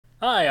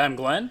Hi, I'm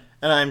Glenn.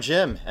 And I'm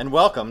Jim, and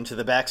welcome to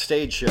the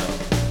Backstage Show.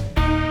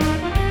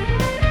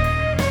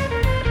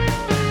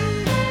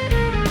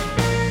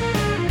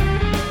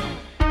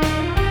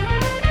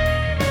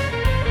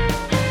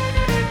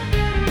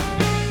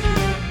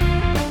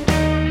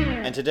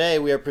 And today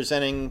we are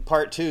presenting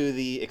part 2,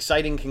 the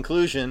exciting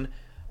conclusion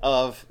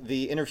of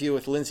the interview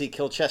with Lindsey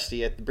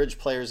Kilchesty at the Bridge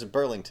Players of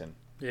Burlington.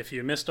 If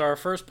you missed our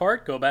first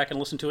part, go back and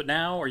listen to it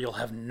now, or you'll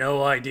have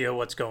no idea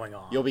what's going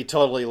on. You'll be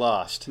totally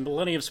lost.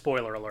 Plenty of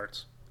spoiler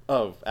alerts.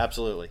 Oh,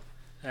 absolutely.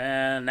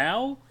 And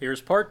now, here's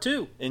part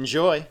 2.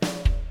 Enjoy.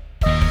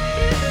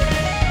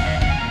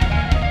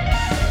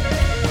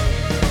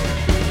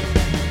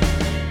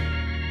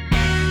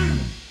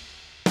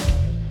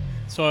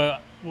 So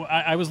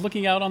I was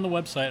looking out on the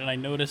website, and I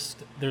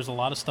noticed there's a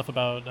lot of stuff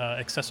about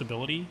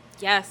accessibility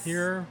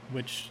here,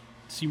 which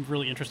seemed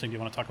really interesting. Do you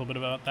want to talk a little bit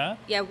about that?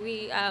 Yeah,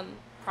 we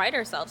pride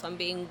ourselves on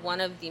being one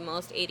of the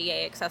most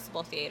ADA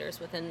accessible theaters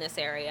within this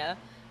area.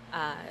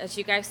 As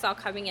you guys saw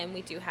coming in,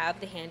 we do have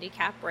the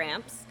handicap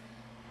ramps,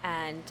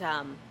 and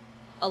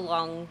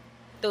along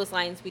those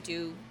lines, we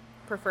do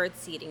preferred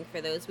seating for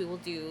those. We will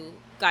do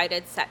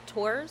guided set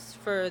tours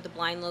for the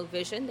blind, low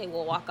vision. They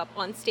will walk up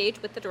on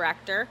stage with the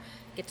director,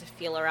 get to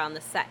feel around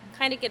the set,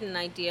 kind of get an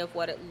idea of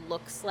what it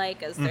looks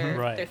like as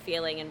they're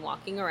feeling and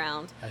walking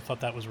around. I thought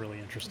that was really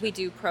interesting. We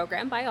do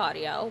program by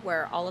audio,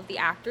 where all of the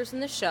actors in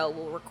the show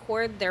will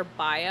record their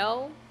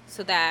bio,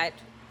 so that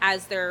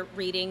as they're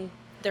reading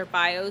their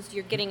bios,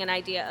 you're getting an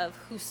idea of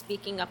who's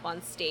speaking up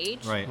on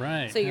stage.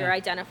 Right. So you're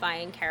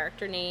identifying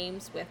character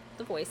names with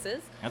the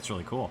voices. That's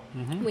really cool.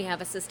 Mm-hmm. We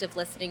have assistive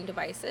listening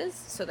devices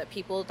so that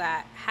people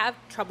that have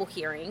trouble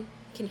hearing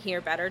can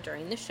hear better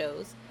during the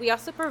shows. We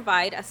also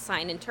provide a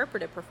sign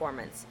interpretive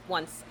performance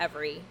once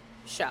every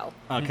show.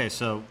 Okay,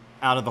 so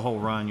out of the whole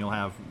run, you'll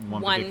have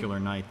one particular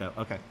night that...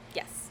 Okay.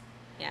 Yes.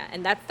 Yeah,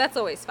 and that's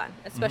always fun,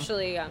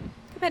 especially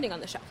depending on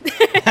the show.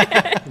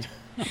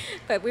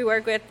 But we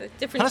work with different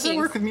teams. How does it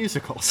work with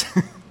musicals?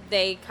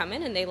 They come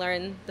in and they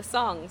learn the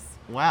songs.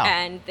 Wow.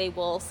 And they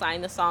will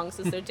sign the songs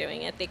as they're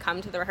doing it. They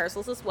come to the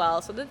rehearsals as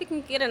well, so that they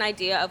can get an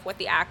idea of what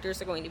the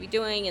actors are going to be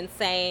doing and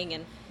saying,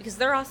 and because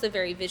they're also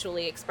very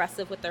visually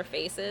expressive with their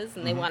faces,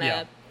 and they want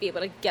to be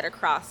able to get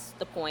across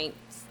the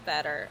points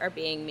that are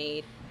being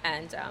made.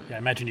 And I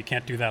imagine you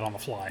can't do that on the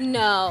fly.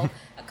 No.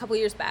 A couple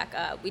years back,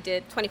 we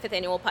did 25th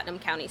Annual Putnam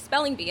County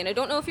Spelling Bee, and I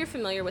don't know if you're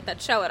familiar with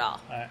that show at all.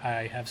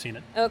 I have seen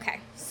it. Okay.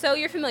 So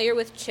you're familiar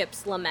with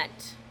Chip's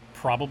Lament.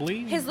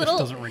 Probably. This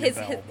doesn't ring a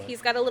bell.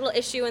 He's got a little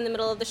issue in the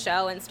middle of the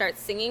show and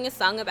starts singing a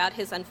song about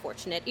his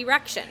unfortunate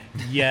erection.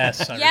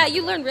 Yes. Yeah,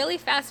 you learn really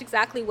fast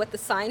exactly what the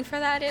sign for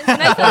that is.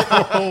 And I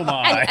thought, oh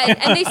my!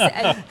 And they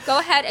said, go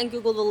ahead and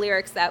Google the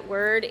lyrics. That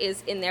word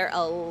is in there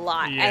a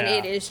lot, and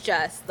it is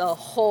just the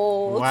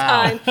whole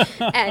time.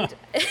 And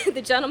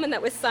the gentleman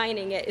that was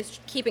signing it is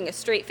keeping a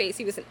straight face.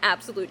 He was an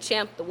absolute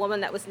champ. The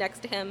woman that was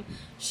next to him,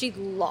 she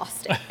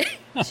lost it.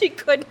 She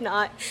could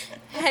not,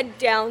 head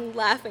down,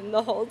 laughing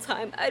the whole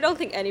time. I don't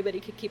think anybody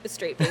could keep a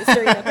straight face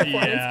during that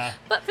performance. Yeah.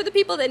 But for the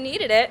people that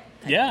needed it,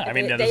 I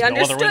mean, they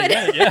understood. No other way to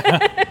get it.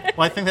 Yeah.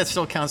 Well, I think that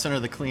still counts under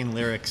the Clean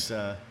Lyrics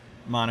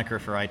moniker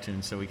for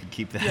iTunes, so we could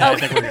keep that. Yeah, I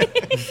think we're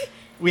good.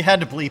 We had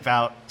to bleep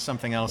out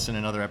something else in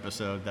another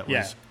episode that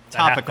was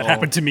topical. That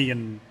happened to me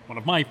in one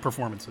of my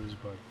performances,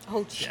 but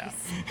oh, jeez.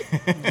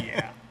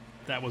 Yeah,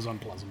 that was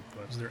unpleasant.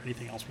 But is there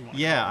anything else we want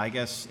to I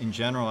guess in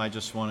general, I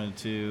just wanted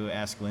to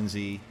ask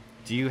Lindsey,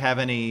 do you have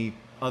any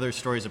other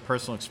stories of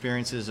personal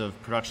experiences of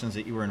productions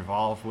that you were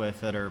involved with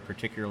that are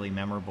particularly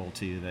memorable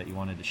to you that you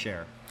wanted to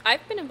share?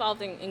 I've been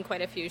involved in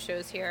quite a few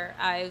shows here.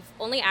 I've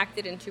only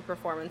acted in 2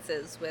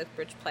 performances with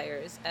Bridge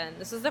Players, and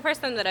this is the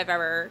first time that I've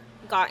ever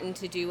gotten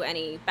to do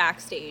any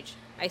backstage.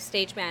 I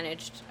stage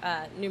managed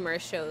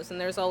numerous shows, and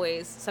there's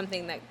always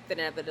something that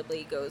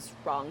inevitably goes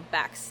wrong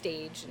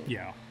backstage.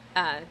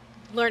 And,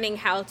 learning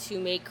how to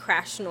make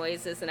crash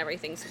noises and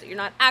everything so that you're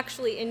not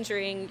actually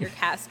injuring your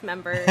cast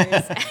members.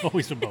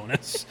 Always a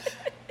bonus.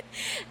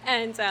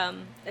 And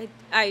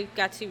I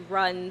got to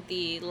run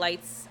the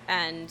lights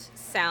and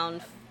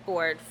sound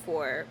board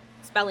for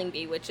Spelling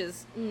Bee, which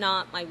is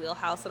not my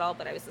wheelhouse at all,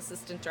 but I was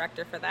assistant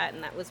director for that,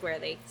 and that was where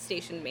they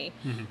stationed me.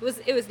 Mm-hmm.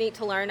 It was neat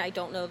to learn. I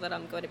don't know that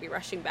I'm going to be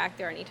rushing back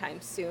there anytime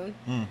soon.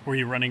 Were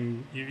you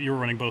running? You were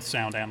running both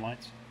sound and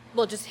lights?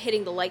 Well, just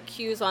hitting the light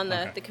cues on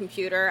the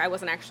computer. I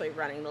wasn't actually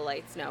running the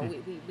lights, no.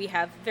 We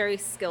have very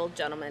skilled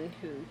gentlemen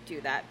who do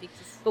that.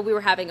 But we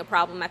were having a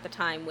problem at the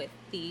time with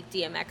the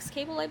DMX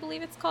cable, I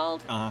believe it's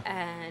called.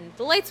 And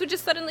the lights would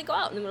just suddenly go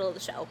out in the middle of the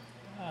show.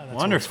 That's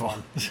wonderful.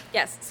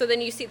 Yes, so then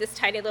you see this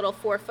tiny little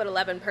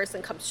 4'11"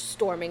 person come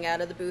storming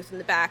out of the booth in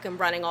the back and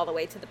running all the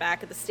way to the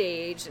back of the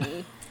stage.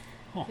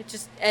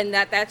 And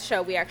that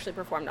show we actually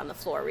performed on the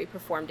floor. We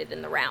performed it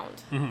in the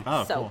round. Mm-hmm.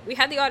 Oh, so cool. We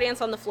had the audience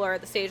on the floor,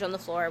 the stage on the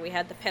floor. We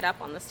had the pit up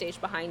on the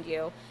stage behind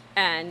you,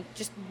 and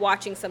just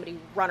watching somebody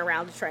run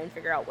around to try and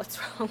figure out what's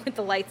wrong with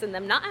the lights, and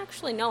them not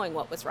actually knowing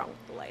what was wrong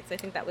with the lights. I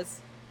think that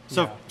was.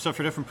 So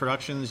for different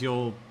productions,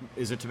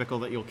 is it typical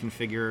that you'll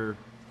configure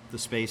the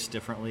space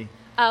differently?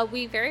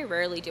 We very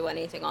rarely do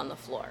anything on the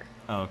floor.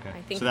 Oh, okay.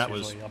 I think so that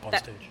was up on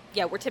stage.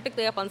 Yeah, we're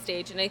typically up on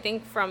stage, and I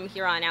think from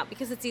here on out,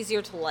 because it's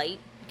easier to light,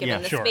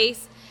 given the sure.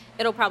 space,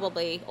 it'll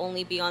probably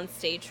only be on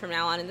stage from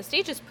now on, and the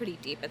stage is pretty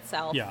deep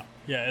itself. Yeah,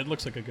 it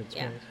looks like a good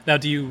space. Yeah. Now,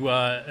 do you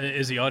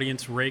is the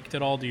audience raked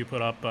at all? Do you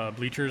put up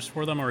bleachers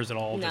for them, or is it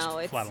all just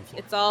flat on the floor?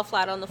 It's all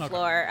flat on the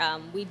floor.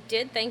 We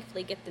did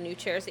thankfully get the new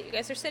chairs that you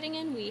guys are sitting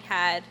in.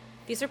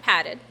 These are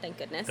padded, thank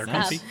goodness. They're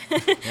comfy.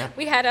 Yeah.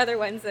 We had other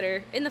ones that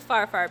are in the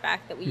far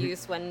back that we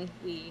use when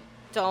we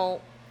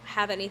don't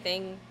have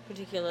anything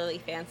particularly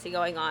fancy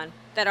going on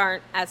that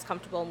aren't as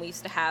comfortable, and we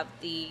used to have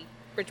the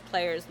Bridge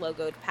Players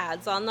logoed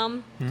pads on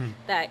them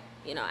that,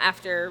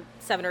 after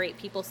 7 or 8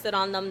 people sit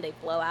on them, they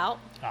blow out.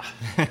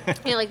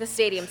 Like the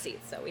stadium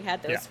seats. So we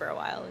had those for a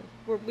while,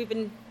 and we've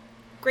been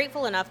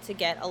grateful enough to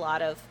get a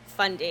lot of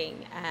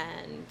funding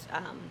and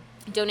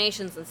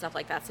donations and stuff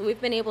like that. So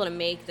we've been able to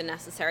make the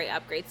necessary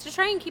upgrades to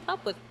try and keep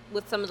up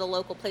with some of the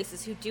local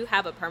places who do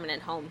have a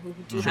permanent home, who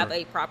do have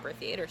a proper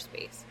theater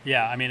space.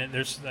 Yeah, I mean,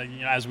 there's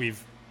as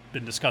we've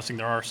been discussing,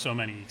 there are so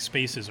many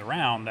spaces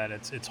around that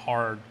it's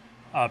hard,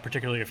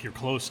 particularly if you're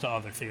close to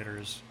other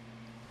theaters,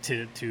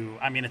 to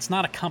I mean, it's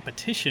not a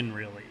competition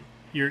really.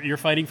 You're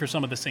fighting for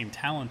some of the same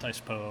talent, I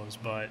suppose,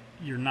 but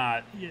you're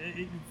not.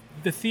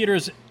 The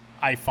theaters,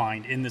 I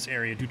find, in this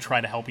area do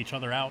try to help each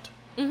other out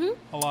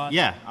a lot.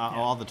 Yeah,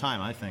 all the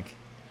time, I think.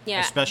 Yeah.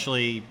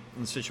 Especially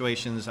in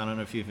situations, I don't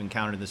know if you've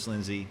encountered this,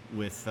 Lindsay,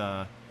 with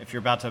if you're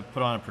about to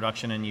put on a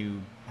production and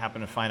you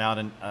happen to find out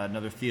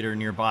another theater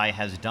nearby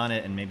has done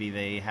it, and maybe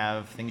they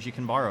have things you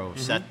can borrow,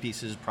 set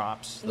pieces,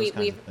 props, those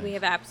kinds of things. We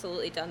have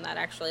absolutely done that,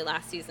 actually.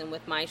 Last season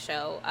with my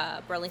show,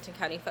 Burlington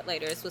County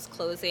Footlighters was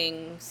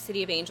closing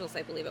City of Angels,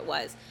 I believe it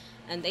was,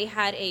 and they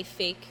had a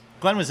fake...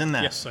 Glenn was in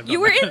that. Yes, you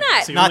were in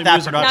that. Not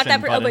that production,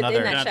 but in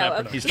another. that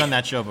show. He's done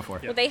that show before.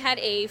 Well, they had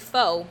a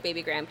faux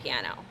baby grand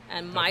piano,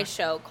 and my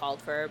show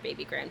called for a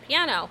baby grand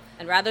piano.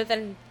 And rather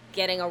than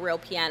getting a real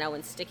piano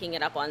and sticking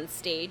it up on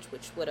stage,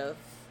 which would have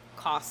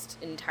cost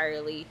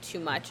entirely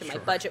too much, and my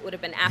budget would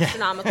have been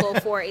astronomical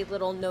for a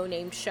little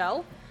no-name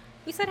show,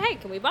 we said, hey,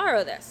 can we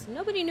borrow this?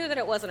 Nobody knew that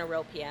it wasn't a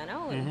real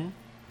piano. And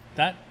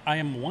That, I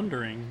am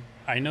wondering,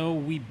 I know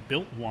we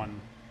built one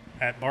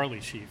at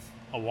Barley Sheaf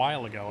a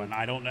while ago, and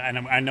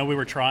I know we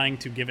were trying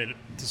to give it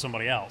to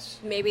somebody else.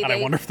 I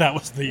wonder if that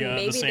was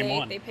the same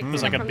one. It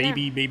was like a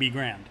baby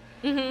grand.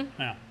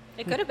 Yeah.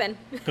 It could have been.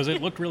 Because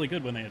it looked really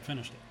good when they had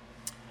finished it.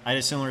 I had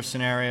a similar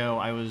scenario.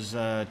 I was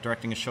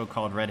directing a show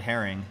called Red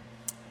Herring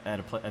at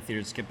a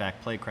theater, Skipback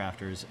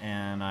Playcrafters,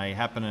 and I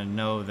happen to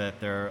know that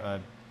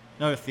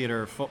another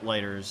theater,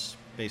 Footlighters,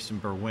 based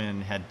in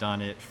Berwyn, had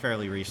done it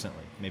fairly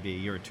recently, maybe a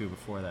year or two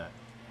before that.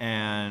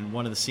 And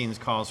one of the scenes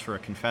calls for a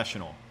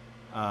confessional.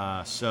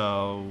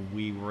 So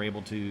we were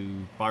able to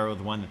borrow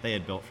the one that they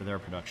had built for their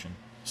production.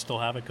 Still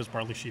have it because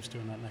Barley Sheaf's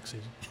doing that next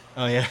season.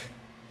 Oh, yeah?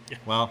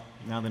 Well,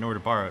 now they know where to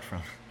borrow it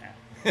from.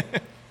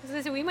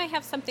 So we might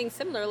have something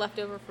similar left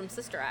over from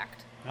Sister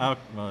Act. Oh,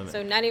 well,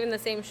 so not even the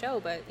same show,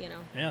 but,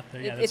 Yeah,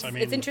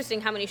 it's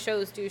interesting how many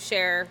shows do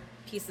share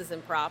pieces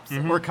and props.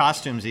 Or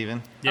costumes,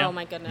 even. Yeah. Oh,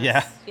 my goodness.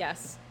 Yeah.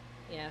 Yes.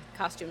 Yeah,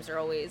 costumes are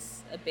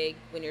always a big,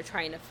 when you're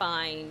trying to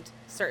find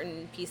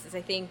certain pieces.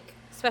 I think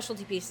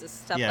specialty pieces,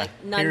 stuff like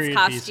nuns' Period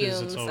costumes,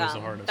 pieces, it's always the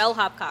hardest.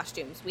 bellhop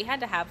costumes. We had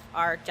to have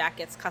our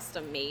jackets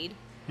custom made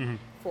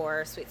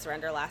for Sweet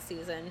Surrender last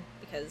season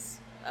because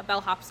a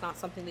bellhop's not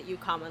something that you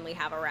commonly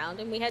have around,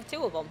 and we had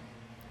 2 of them.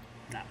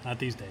 No, not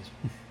these days.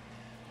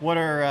 What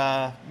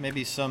are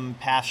maybe some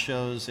past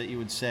shows that you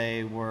would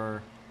say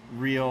were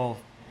real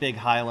big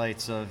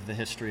highlights of the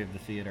history of the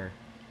theater?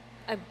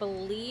 I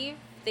believe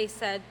they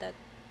said that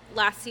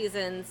last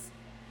season's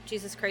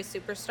Jesus Christ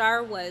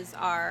Superstar was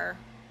our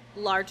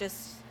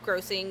largest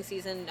grossing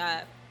season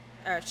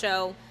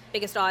show,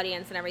 biggest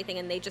audience and everything,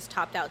 and they just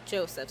topped out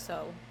Joseph,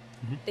 so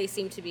they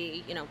seem to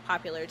be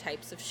popular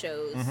types of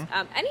shows.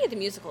 Any of the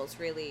musicals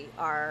really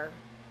are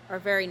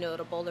very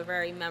notable. They're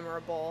very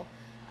memorable,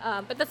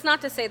 but that's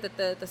not to say that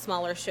the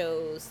smaller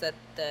shows, that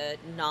the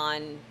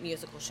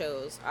non-musical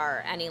shows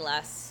are any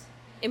less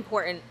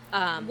important.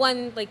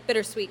 One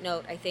bittersweet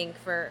note, I think,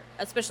 for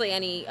especially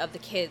any of the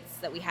kids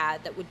that we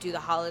had that would do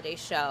the holiday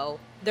show,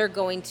 they're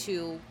going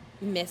to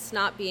miss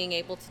not being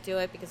able to do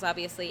it because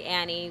obviously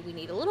Annie, we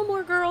need a little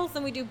more girls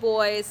than we do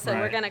boys, so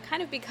we're going to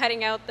kind of be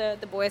cutting out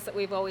the boys that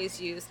we've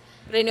always used.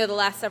 But I know the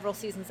last several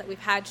seasons that we've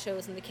had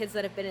shows, and the kids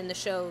that have been in the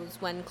shows,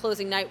 when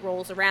closing night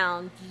rolls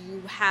around,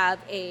 you have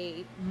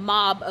a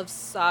mob of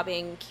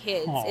sobbing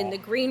kids in the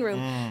green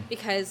room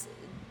because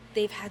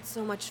they've had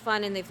so much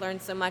fun and they've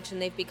learned so much and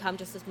they've become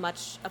just as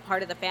much a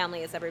part of the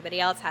family as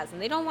everybody else has,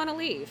 and they don't want to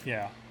leave.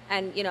 Yeah.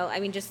 And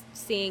just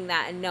seeing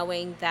that and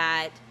knowing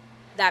that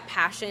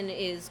passion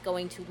is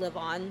going to live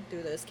on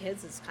through those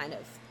kids is kind of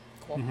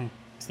cool.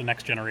 It's the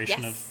next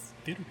generation of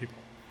theater people.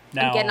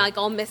 Now, I'm getting like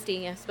all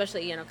misty,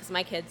 especially, because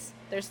my kids,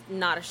 there's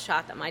not a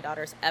shot that my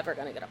daughter's ever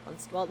going to get up on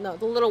stage. Well, no,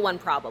 the little one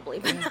probably,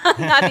 but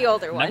not the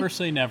older one. Never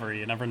say never.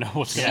 You never know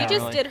what's She going to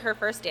happen. just did her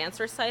first dance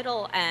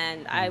recital,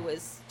 and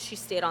she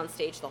stayed on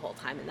stage the whole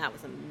time, and that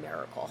was a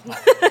miracle.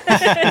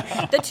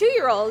 The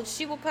 2-year-old,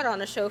 she will put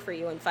on a show for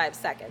you in 5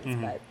 seconds.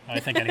 But I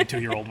think any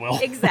 2-year-old will.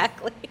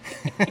 Exactly.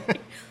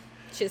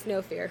 She has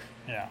no fear.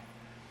 Yeah.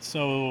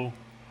 So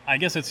I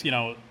guess it's,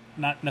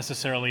 not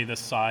necessarily the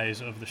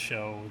size of the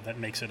show that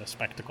makes it a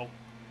spectacle.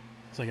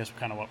 So I guess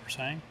kind of what we're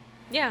saying.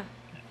 Yeah.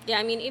 Yeah,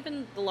 I mean,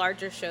 even the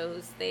larger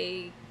shows,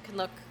 they can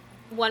look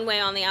one way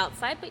on the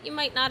outside, but you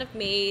might not have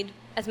made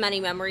as many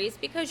memories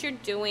because you're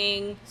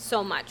doing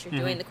so much. You're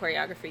doing the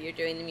choreography, you're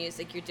doing the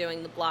music, you're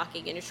doing the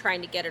blocking, and you're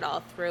trying to get it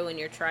all through, and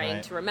you're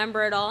trying to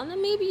remember it all. And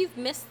then maybe you've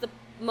missed the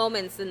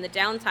moments in the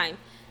downtime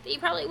that you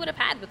probably would have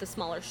had with a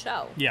smaller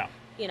show. Yeah.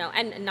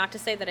 And not to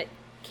say that it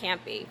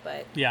can't be,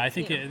 but yeah, I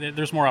think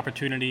there's more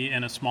opportunity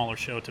in a smaller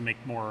show to make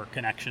more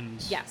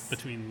connections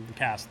between the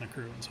cast and the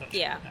crew and such.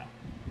 Yeah.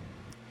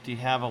 Do you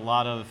have a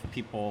lot of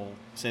people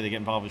say they get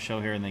involved with a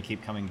show here and they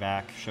keep coming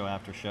back show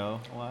after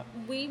show a lot?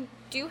 We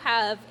do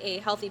have a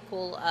healthy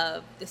pool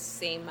of the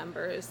same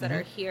members that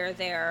are here.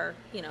 They're,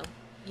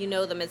 you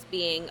know them as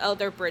being,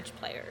 they're bridge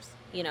players.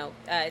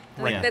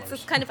 That's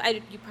just kind of,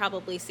 you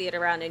probably see it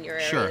around in your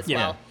area as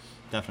well.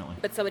 Definitely.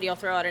 But somebody will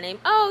throw out a name.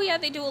 Oh, yeah,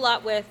 they do a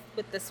lot with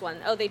this one.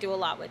 Oh, they do a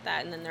lot with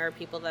that. And then there are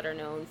people that are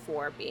known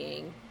for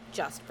being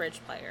just bridge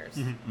players.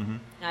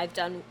 I've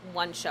done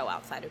one show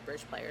outside of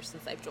bridge players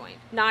since I've joined.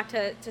 Not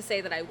to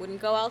say that I wouldn't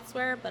go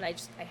elsewhere, but I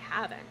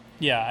haven't.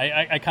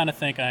 Yeah, I kind of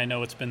think, I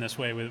know it's been this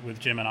way with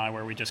Jim and I,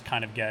 where we just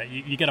kind of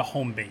you get a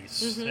home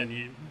base.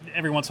 And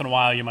every once in a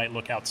while you might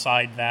look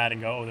outside that and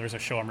go, oh, there's a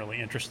show I'm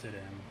really interested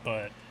in.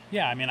 But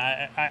yeah, I mean,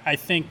 I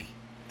think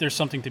there's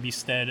something to be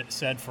said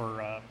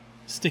for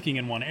sticking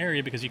in one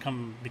area because you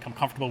become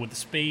comfortable with the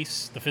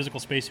space, the physical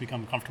space, you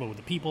become comfortable with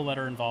the people that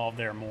are involved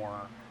there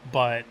more.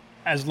 But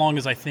as long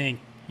as I think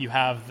you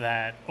have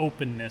that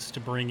openness to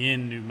bring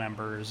in new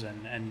members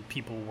and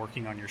people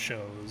working on your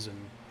shows and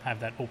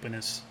have that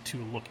openness to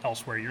look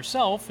elsewhere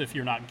yourself if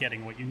you're not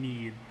getting what you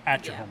need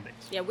at your home base.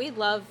 Yeah, we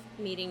love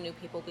meeting new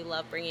people. We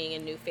love bringing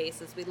in new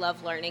faces. We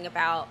love learning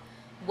about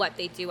what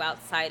they do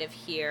outside of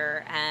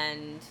here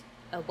and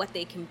what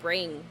they can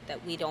bring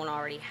that we don't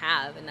already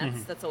have. And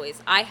that's always,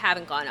 I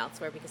haven't gone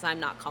elsewhere because I'm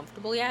not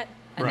comfortable yet.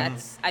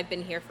 And I've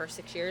been here for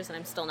 6 years and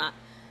I'm still not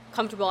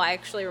comfortable. I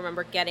actually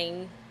remember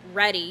getting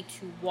ready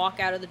to walk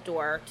out of the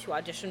door to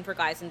audition for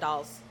Guys and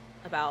Dolls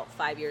about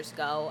 5 years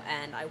ago,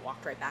 and I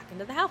walked right back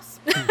into the house.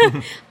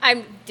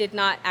 I did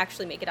not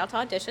actually make it out to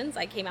auditions.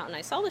 I came out and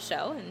I saw the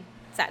show and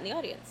sat in the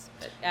audience.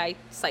 But I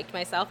psyched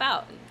myself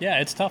out. Yeah,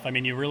 it's tough. I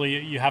mean,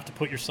 you have to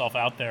put yourself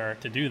out there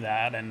to do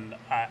that, and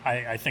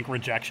I think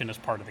rejection is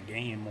part of the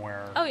game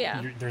where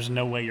there's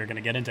no way you're going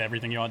to get into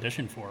everything you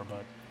audition for,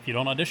 but if you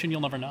don't audition,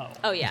 you'll never know.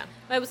 Oh, yeah.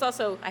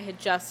 I had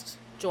just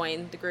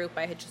joined the group.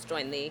 I had just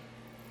joined the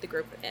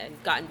group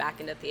and gotten back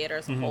into theater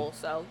as a whole,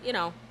 so,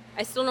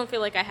 I still don't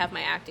feel like I have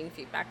my acting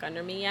feet back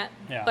under me yet,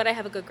 but I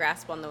have a good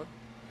grasp on the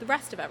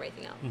rest of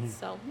everything else.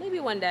 So maybe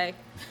one day.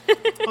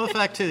 Well, the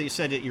fact, too, that you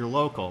said that you're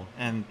local,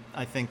 and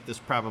I think this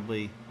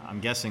probably,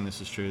 I'm guessing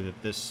this is true,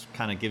 that this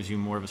kind of gives you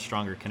more of a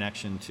stronger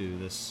connection to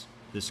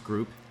this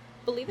group.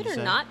 Believe it or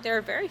not, there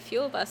are very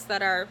few of us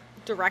that are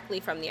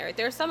directly from the area.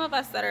 There are some of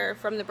us that are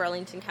from the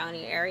Burlington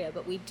County area,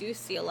 but we do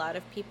see a lot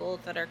of people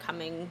that are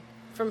coming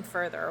from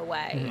further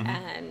away.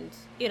 And,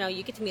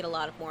 you get to meet a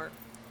lot of more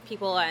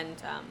people, and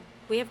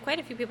we have quite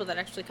a few people that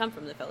actually come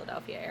from the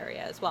Philadelphia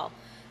area as well.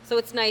 So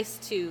it's nice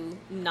to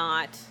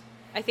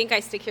I think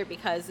I stick here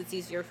because it's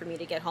easier for me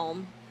to get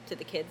home to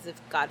the kids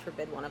if, God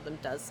forbid, one of them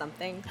does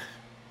something.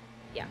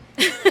 Yeah.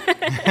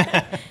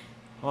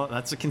 Well,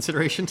 that's a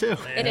consideration, too.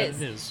 It is.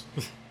 It is.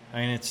 I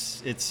mean,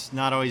 it's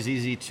not always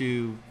easy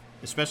to,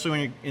 especially when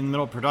you're in the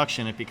middle of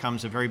production, it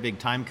becomes a very big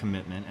time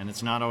commitment, and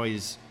it's not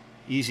always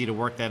easy to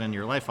work that into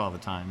your life all the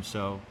time.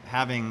 So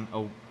having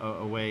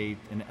a way,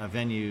 a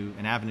venue,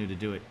 an avenue to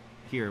do it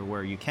here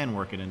where you can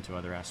work it into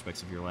other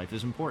aspects of your life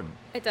is important.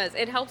 It does.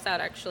 It helps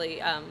out,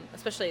 actually,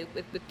 especially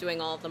with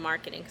doing all of the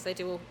marketing, because I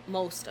do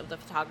most of the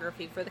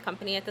photography for the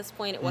company at this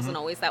point. It wasn't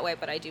always that way,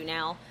 but I do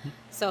now.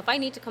 So if I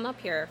need to come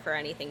up here for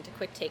anything to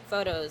quick take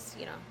photos,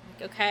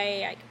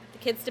 okay, I can put the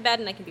kids to bed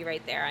and I can be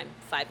right there. I'm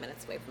 5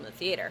 minutes away from the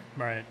theater.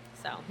 Right.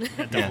 So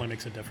It definitely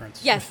makes a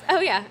difference. Yes.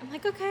 Oh, yeah. I'm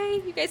like,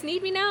 okay, you guys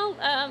need me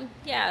now?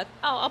 Yeah,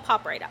 I'll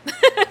pop right up.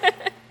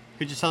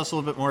 Could you tell us a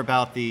little bit more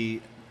about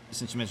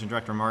since you mentioned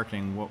director of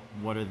marketing,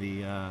 what are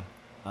the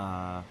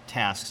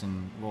tasks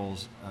and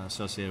roles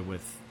associated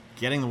with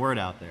getting the word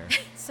out there?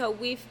 So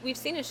we've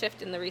seen a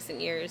shift in the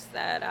recent years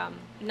that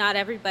not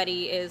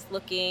everybody is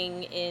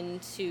looking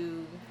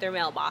into their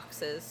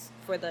mailboxes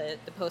for the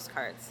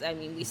postcards. I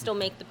mean, we still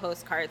make the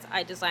postcards.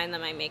 I design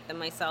them, I make them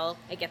myself,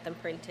 I get them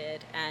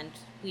printed, and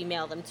we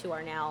mail them to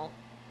our now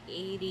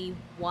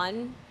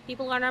 81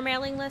 people on our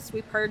mailing list.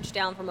 We purged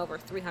down from over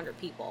 300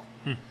 people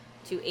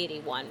to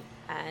 81,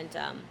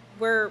 and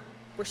we're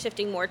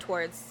shifting more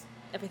towards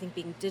everything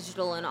being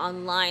digital and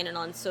online and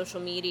on social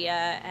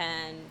media.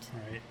 And,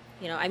 Right.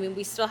 you know, I mean,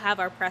 we still have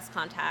our press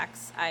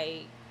contacts.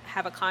 I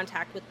have a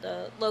contact with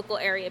the local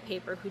area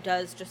paper who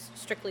does just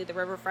strictly the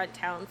riverfront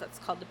towns. That's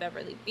called the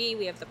Beverly Bee.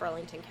 We have the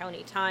Burlington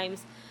County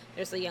Times.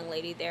 There's a young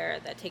lady there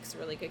that takes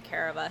really good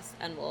care of us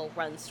and will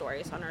run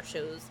stories on our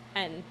shows.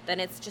 And then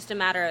it's just a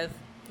matter of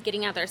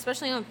getting out there,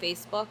 especially on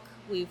Facebook.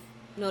 We've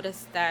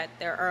noticed that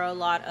there are a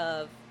lot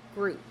of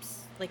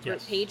groups, like group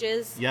Yes.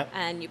 pages, Yep.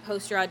 and you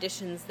post your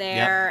auditions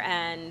there,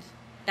 and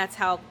that's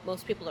how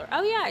most people are,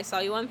 oh yeah, I saw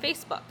you on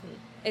Facebook. And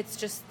it's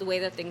just the way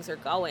that things are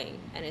going,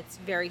 and it's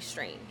very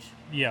strange.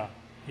 Yeah,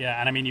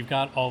 and I mean, you've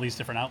got all these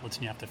different outlets,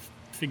 and you have to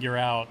figure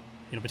out,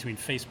 you know, between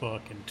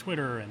Facebook and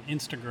Twitter and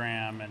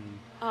Instagram and...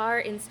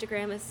 Our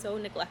Instagram is so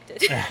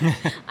neglected.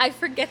 I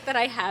forget that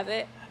I have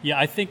it. Yeah,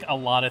 I think a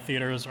lot of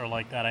theaters are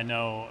like that. I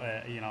know,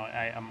 you know,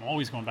 I'm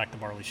always going back to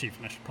Barley Sheaf,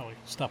 and I should probably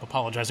stop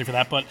apologizing for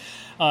that. But,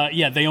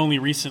 yeah, they only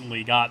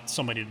recently got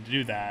somebody to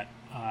do that.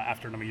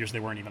 After a number of years, they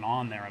weren't even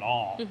on there at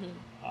all.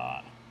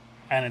 Mm-hmm.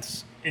 And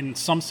it's, in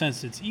some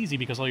sense, it's easy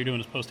because all you're doing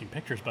is posting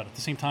pictures. But at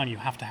the same time, you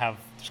have to have,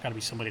 there's got to be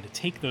somebody to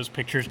take those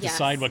pictures, Yes.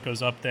 decide what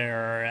goes up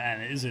there,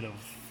 and is it of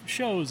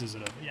shows, is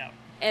it of,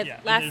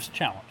 there's a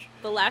challenge.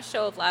 The last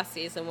show of last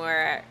season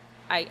where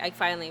I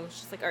finally was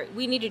just like, all right,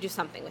 we need to do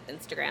something with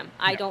Instagram.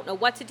 I don't know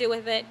what to do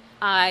with it.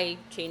 I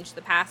changed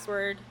the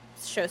password,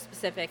 show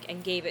specific,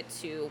 and gave it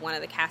to one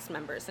of the cast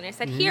members. And I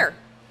said, here,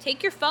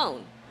 take your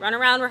phone, run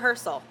around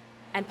rehearsal,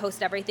 and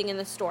post everything in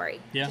the story.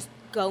 Yeah. Just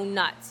go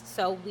nuts.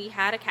 So we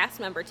had a cast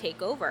member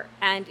take over,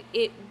 and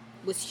it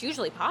was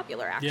hugely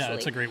popular, actually. Yeah,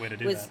 that's a great way to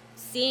do was that.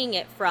 seeing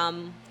it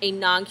from a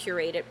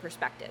non-curated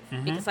perspective,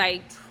 because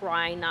I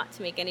try not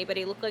to make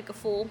anybody look like a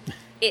fool.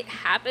 It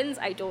happens.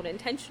 I don't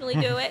intentionally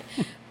do it,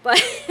 but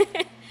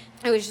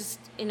it was just,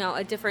 you know,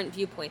 a different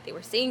viewpoint. They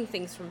were seeing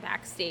things from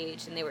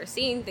backstage, and they were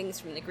seeing things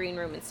from the green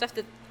room and stuff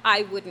that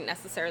I wouldn't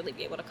necessarily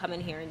be able to come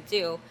in here and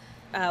do.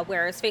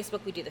 Whereas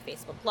Facebook, we do the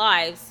Facebook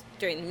Lives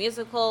during the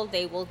musical.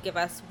 They will give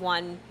us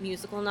one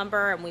musical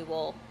number, and we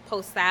will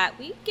post that.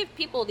 We give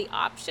people the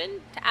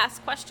option to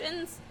ask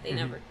questions. They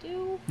never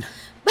do.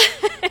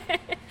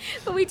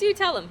 But we do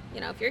tell them,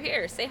 you know, if you're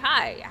here, say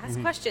hi, ask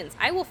questions.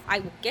 I will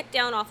get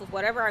down off of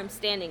whatever I'm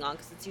standing on,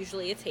 because it's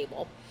usually a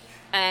table,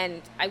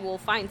 and I will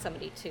find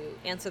somebody to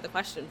answer the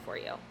question for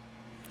you.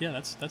 Yeah,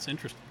 that's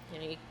interesting. You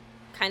know, you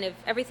kind of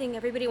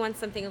everybody wants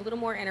something a little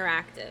more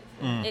interactive.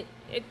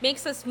 It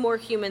makes us more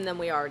human than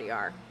we already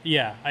are.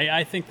 Yeah,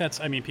 I think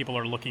I mean, people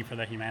are looking for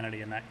that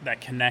humanity and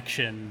that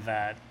connection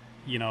that,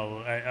 you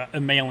know, a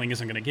mailing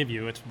isn't going to give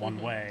you. It's one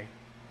way,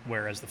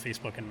 whereas the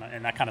Facebook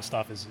and that kind of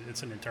stuff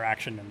it's an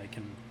interaction, and they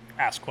can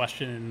ask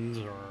questions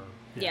or...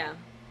 Yeah.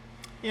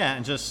 Yeah,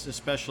 and just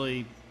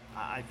especially,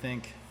 I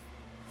think,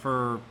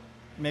 for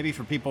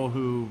people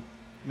who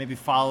maybe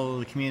follow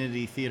the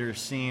community theater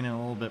scene in a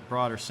little bit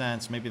broader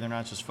sense, maybe they're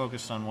not just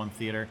focused on one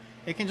theater,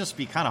 it can just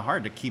be kind of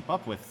hard to keep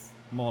up with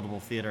multiple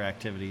theater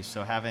activities.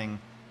 So having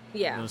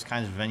those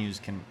kinds of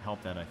venues can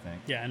help that, I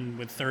think. Yeah, and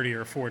with 30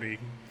 or 40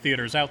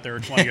 theaters out there,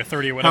 20 or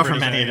 30 or whatever However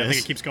many it I is.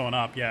 think it keeps going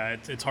up. Yeah,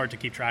 it's hard to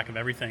keep track of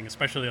everything,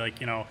 especially,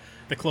 like, you know,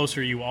 the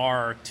closer you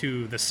are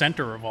to the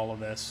center of all of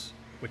this,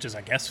 which is,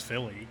 I guess,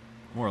 Philly.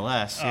 More or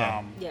less,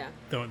 yeah.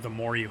 The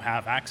more you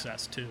have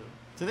access to.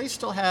 Do they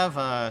still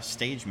have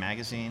Stage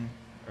Magazine?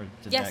 Or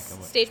did Yes, that go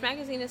away? Stage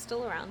Magazine is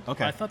still around.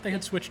 Okay. I theyght they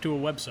had switched to a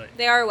website.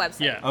 They are a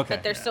website, Yeah. Okay.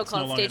 but they're still It's no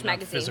called longer Stage not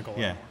Magazine. physical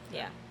Yeah. anymore.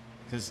 Yeah.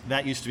 Because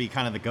that used to be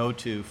kind of the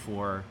go-to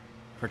for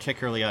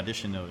particularly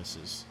audition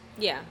notices.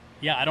 Yeah.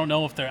 Yeah, I don't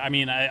know if they're... I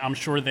mean, I'm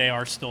sure they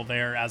are still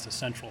there as a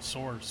central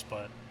source,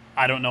 but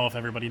I don't know if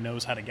everybody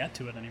knows how to get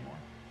to it anymore.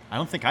 I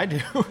don't think I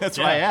do. That's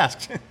why I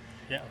asked.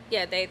 Yeah.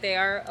 Yeah, they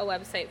are a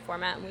website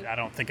format. And I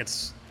don't think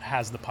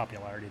has the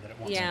popularity that it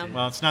once did.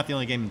 Well, it's not the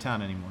only game in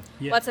town anymore.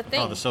 Yeah. What's a With all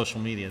thing? the social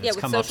media Yeah, that's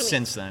with come up social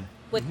since then.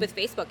 With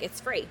Facebook,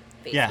 it's free.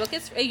 Yeah. Facebook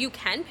is you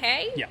can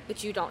pay, Yeah.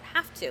 but you don't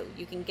have to.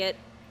 You can get,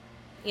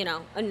 you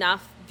know,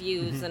 enough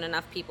views and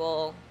enough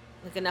people,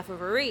 like enough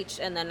of a reach,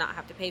 and then not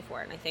have to pay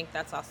for it. And I think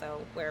that's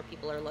also where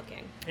people are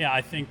looking. Yeah,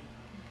 I think,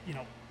 you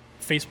know,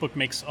 Facebook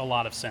makes a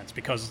lot of sense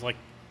because, like,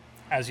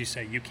 as you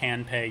say, you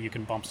can pay, you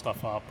can bump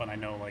stuff up, and I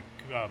know, like,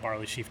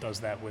 Barley Sheaf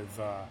does that with,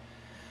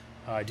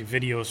 I do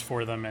videos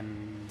for them,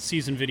 and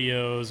season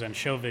videos and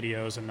show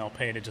videos, and they'll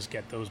pay to just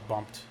get those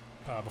bumped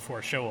before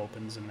a show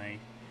opens, and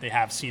they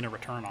have seen a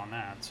return on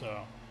that.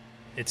 So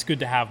it's good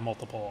to have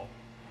multiple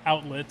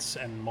outlets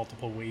and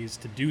multiple ways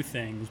to do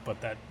things, but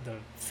that the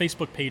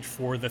Facebook page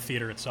for the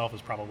theater itself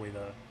is probably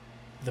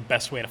the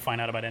best way to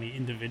find out about any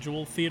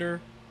individual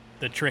theater.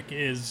 The trick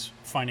is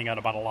finding out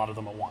about a lot of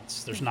them at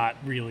once. There's not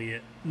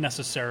really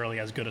necessarily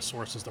as good a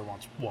source as there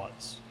once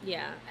was.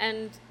 Yeah,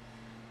 and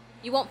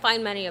you won't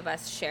find many of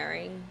us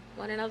sharing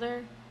one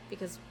another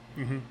because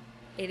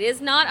it is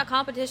not a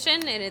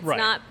competition, and it's Right.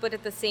 not, but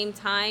at the same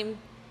time,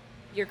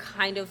 you're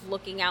kind of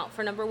looking out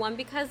for number one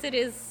because it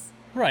is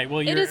Right.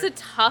 Well, it is a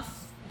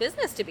tough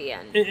business to be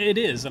in. It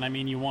is, and I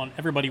mean,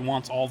 everybody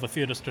wants all the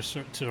theaters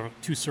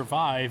to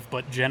survive,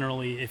 but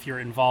generally, if you're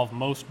involved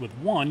most with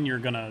one, you're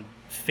gonna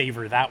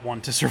favor that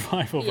one to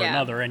survive over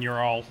another, and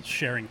you're all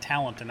sharing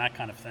talent and that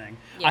kind of thing.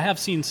 Yeah. I have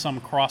seen some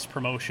cross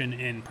promotion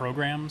in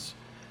programs,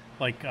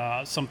 like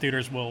some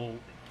theaters will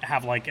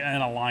have like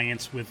an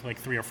alliance with like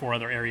 3 or 4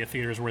 other area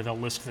theaters where they'll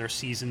list their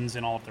seasons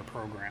in all of their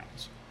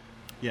programs.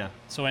 Yeah.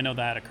 So I know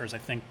that occurs. I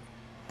think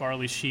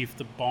Barley Sheaf,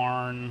 the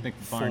Barn,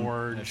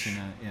 Forge. I've seen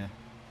that, yeah.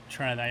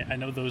 I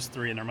know those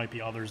 3, and there might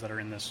be others that are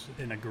in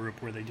a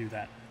group where they do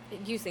that.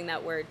 Using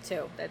that word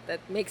too, that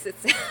makes it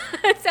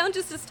sound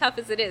just as tough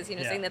as it is.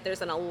 Saying that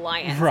there's an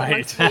alliance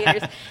amongst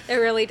theaters, it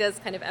really does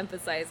kind of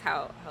emphasize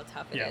how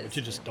tough it is. Yeah, but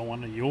you just don't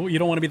want to. You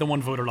don't want to be the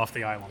one voted off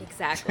the island.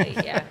 Exactly.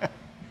 Yeah.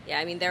 Yeah.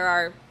 I mean, there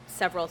are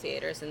several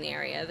theaters in the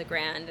area, the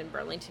Grand and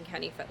Burlington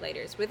County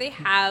Footlighters, where they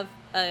have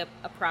a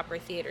proper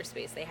theater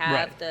space. They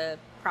have the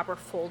proper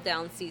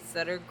fold-down seats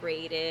that are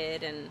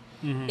graded, and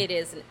it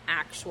is an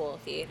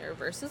actual theater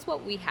versus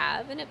what we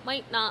have, and it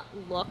might not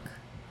look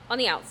on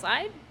the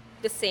outside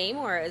the same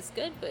or as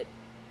good, but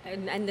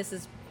and this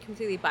is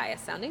completely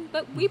biased sounding,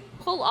 but we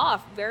pull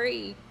off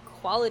very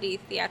quality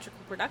theatrical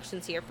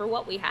productions here for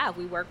what we have.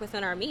 We work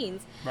within our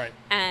means,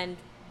 and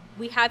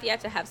we have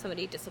yet to have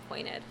somebody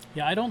disappointed.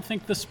 Yeah, I don't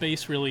think the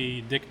space really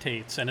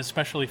dictates, and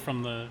especially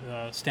from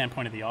the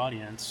standpoint of the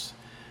audience,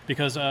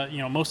 because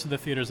most of the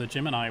theaters that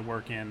Jim and I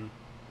work in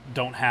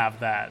don't have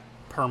that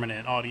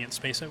permanent audience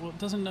space. Well,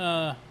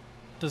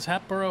 does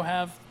Hatboro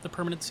have the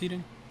permanent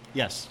seating?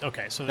 Yes.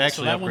 Okay, so they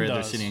actually that upgraded one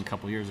their seating a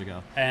couple years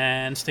ago.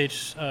 And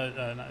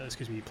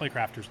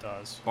Playcrafters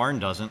does. Barn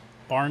doesn't.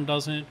 Barn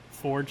doesn't.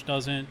 Forge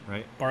doesn't.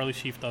 Right. Barley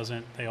Sheaf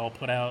doesn't. They all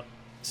put out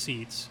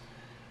seats.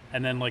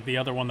 And then, like the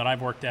other one that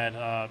I've worked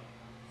at,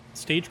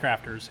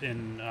 Stagecrafters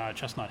in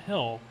Chestnut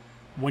Hill,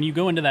 when you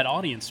go into that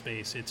audience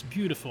space, it's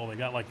beautiful. They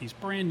got like these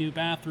brand new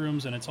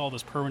bathrooms, and it's all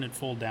this permanent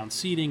fold-down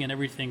seating, and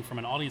everything from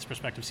an audience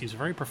perspective seems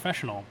very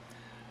professional.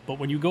 But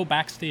when you go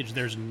backstage,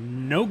 there's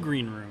no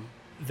green room.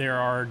 There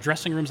are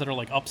dressing rooms that are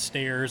like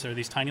upstairs. There are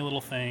these tiny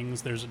little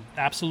things. There's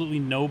absolutely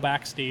no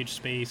backstage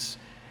space.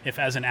 If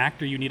as an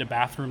actor you need a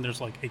bathroom, there's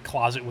like a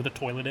closet with a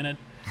toilet in it.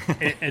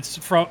 It's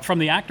from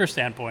the actor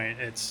standpoint,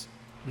 it's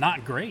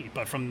not great.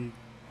 But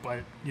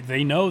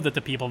they know that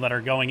the people that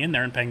are going in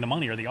there and paying the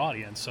money are the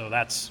audience. So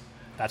that's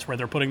where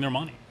they're putting their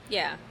money.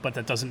 Yeah. But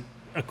that doesn't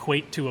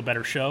equate to a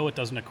better show. It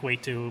doesn't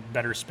equate to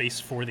better space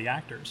for the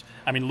actors.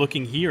 I mean,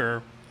 looking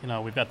here,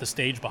 we've got the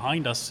stage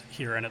behind us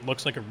here, and it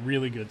looks like a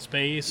really good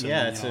space.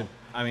 Yeah,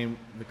 I mean,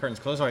 the curtain's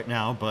closed right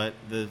now, but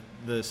the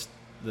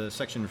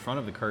section in front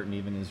of the curtain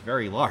even is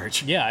very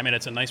large. Yeah, I mean,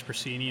 it's a nice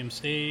proscenium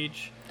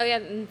stage. Oh yeah,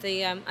 and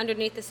the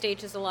underneath the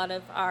stage is a lot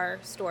of our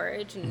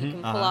storage, and you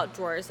can pull out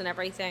drawers and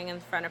everything in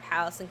front of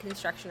house, and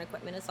construction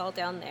equipment is all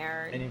down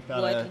there. And you've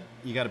got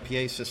you got a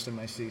PA system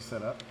I see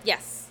set up.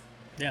 Yes.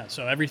 Yeah,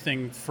 so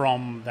everything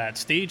from that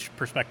stage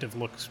perspective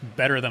looks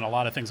better than a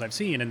lot of things I've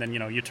seen. And then,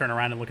 you turn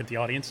around and look at the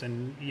audience,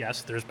 and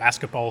yes, there's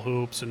basketball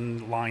hoops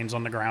and lines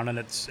on the ground, and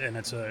it's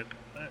a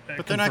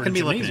but they're not going to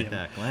be looking at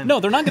that, Glenn. No,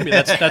 they're not going to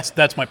be.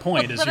 That's my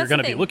point. Is you're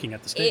going to be looking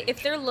at the stage.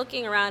 If they're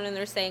looking around and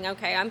they're saying,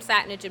 "Okay, I'm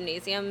sat in a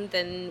gymnasium,"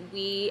 then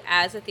we,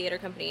 as a theater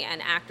company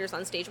and actors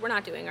on stage, we're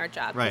not doing our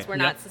job because we're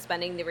not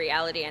suspending the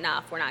reality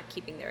enough. We're not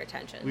keeping their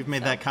attention. We've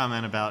made that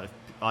comment about if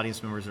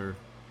audience members are.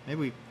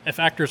 If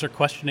actors are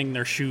questioning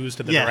their shoes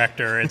to the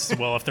director, it's,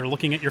 well, if they're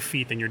looking at your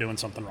feet, then you're doing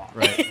something wrong.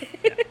 Right.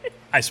 Yeah.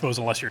 I suppose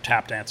unless you're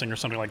tap dancing or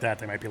something like that,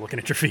 they might be looking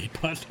at your feet.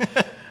 But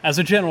as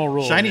a general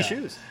rule, shiny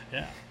shoes.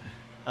 Yeah.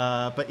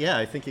 But yeah,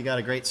 I think you got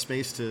a great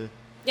space to.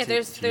 Yeah,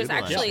 there's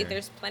actually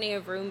there's plenty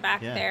of room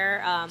back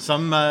there.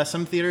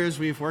 Some theaters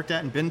we've worked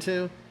at and been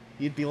to,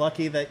 you'd be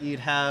lucky that you'd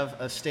have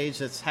a stage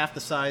that's half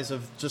the size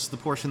of just the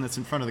portion that's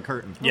in front of the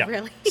curtain. Yeah. Oh,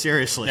 really?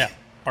 Seriously. Yeah.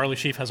 Barley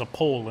Sheaf has a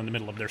pole in the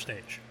middle of their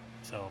stage.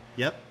 So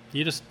you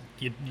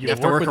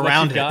have to work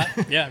around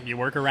it. Yeah, you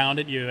work around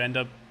it. You end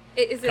up.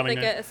 Is it like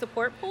a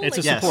support pole? It's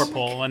a support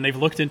pole, and they've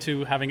looked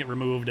into having it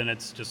removed, and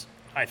it's just,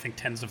 I think,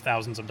 tens of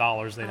thousands of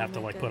dollars. They'd have to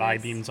put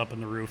I-beams up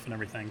in the roof and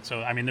everything.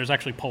 So I mean, there's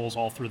actually poles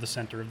all through the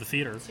center of the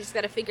theater. So you just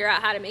got to figure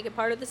out how to make it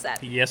part of the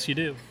set. Yes, you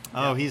do.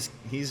 Oh, he's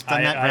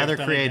done that rather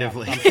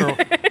creatively. I'm sure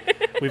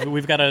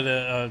we've got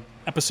a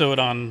episode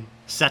on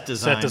set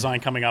design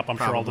coming up. I'm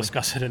sure I'll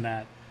discuss it in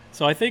that.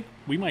 So I think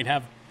we might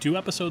have 2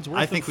 episodes worth.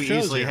 I think we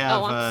easily here.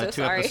 have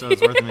 2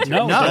 episodes worth of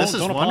material. No, this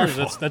is don't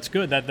wonderful. That's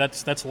good.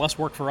 That's less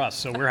work for us,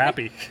 so we're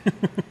happy.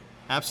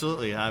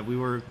 Absolutely, we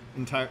were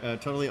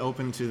totally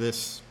open to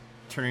this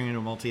turning into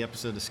a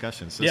multi-episode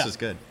discussion. So this is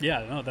good.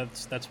 Yeah, no,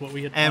 that's what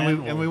we had.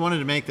 And we wanted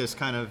to make this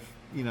kind of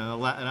an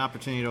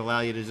opportunity to allow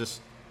you to just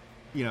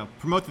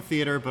promote the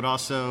theater, but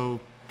also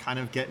kind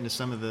of get into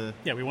some of the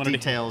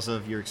details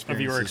of your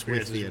experiences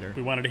with theater.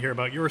 We wanted to hear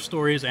about your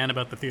stories and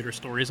about the theater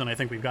stories, and I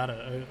think we've got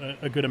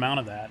a good amount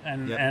of that.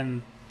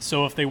 And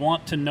so if they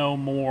want to know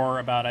more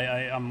about,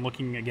 I'm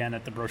looking again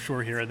at the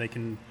brochure here, they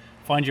can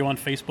find you on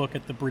Facebook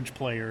at the Bridge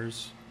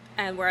Players.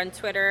 And we're on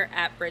Twitter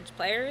at Bridge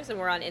Players, and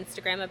we're on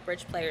Instagram at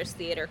Bridge Players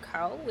Theater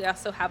Co. We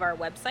also have our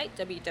website,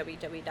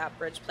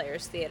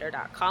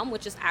 www.bridgeplayerstheater.com,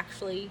 which is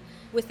actually,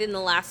 within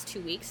the last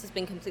 2 weeks, has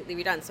been completely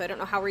redone. So I don't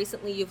know how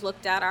recently you've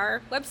looked at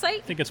our website.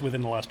 I think it's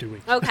within the last 2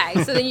 weeks.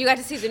 Okay, so then you got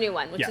to see the new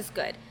one, which Yeah. is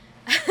good.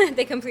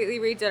 They completely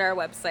redid our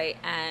website,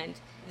 and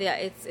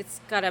it's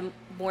got a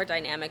more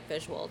dynamic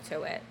visual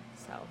to it.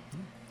 So,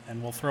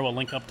 And we'll throw a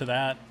link up to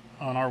that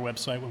on our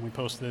website when we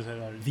post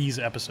these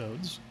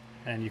episodes.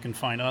 And you can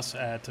find us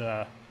at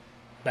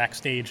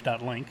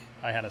backstage.link.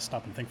 I had to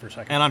stop and think for a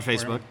second. And on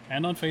Facebook.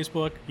 And on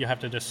Facebook. You have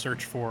to just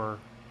search for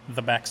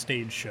The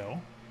Backstage Show.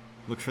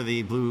 Look for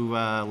the blue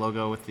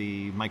logo with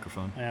the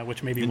microphone.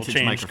 Which maybe Vintage will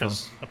change microphone.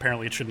 because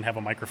apparently it shouldn't have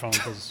a microphone.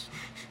 Because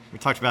We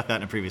talked about that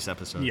in a previous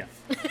episode. yeah.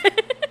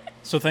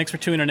 So thanks for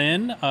tuning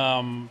in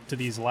to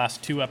these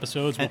last 2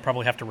 episodes. We'll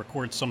probably have to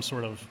record some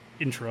sort of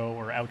intro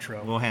or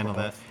outro. We'll handle for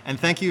that. both. And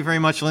thank you very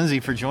much, Lindsey,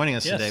 for joining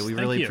us Yes, today. We thank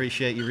really you.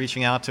 appreciate you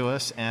reaching out to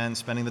us and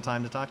spending the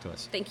time to talk to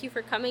us. thank you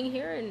for coming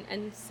here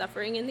and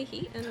suffering in the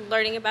heat and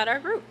learning about our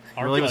group.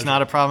 Our really was pleasure.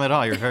 not a problem at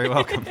all. You're very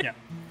welcome. Yeah.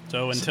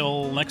 So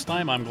until next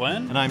time, I'm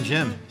Glenn. And I'm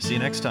Jim. See you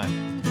next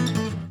time.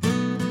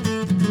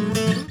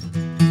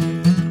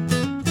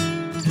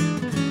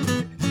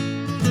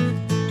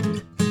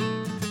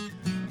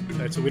 All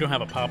right, so we don't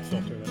have a pop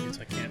filter. That means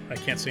I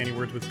can't say any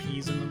words with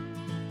P's in them.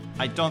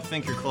 I don't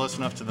think you're close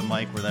enough to the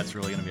mic where that's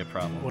really going to be a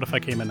problem. What if I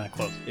came in that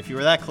close? If you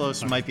were that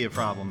close, it might be a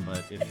problem,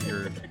 but if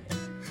you're...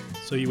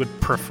 So you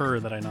would prefer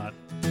that I not?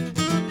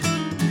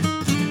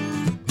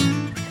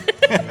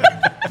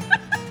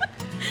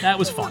 That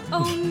was fun.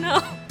 Oh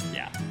no.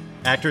 Yeah.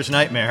 Actor's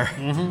nightmare.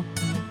 Mm-hmm.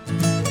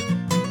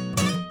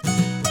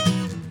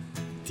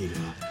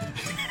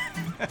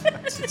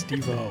 It's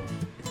Devo.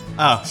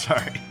 Oh,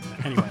 sorry.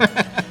 Anyway.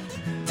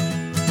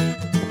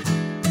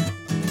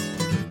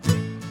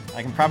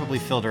 I can probably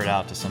filter it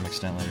out to some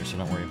extent later, so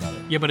don't worry about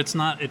it. Yeah, but it's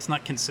not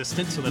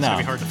consistent, so that's No. gonna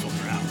be hard to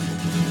filter out.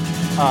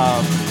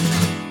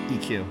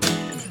 EQ.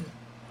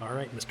 All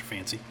right, Mr.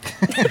 Fancy.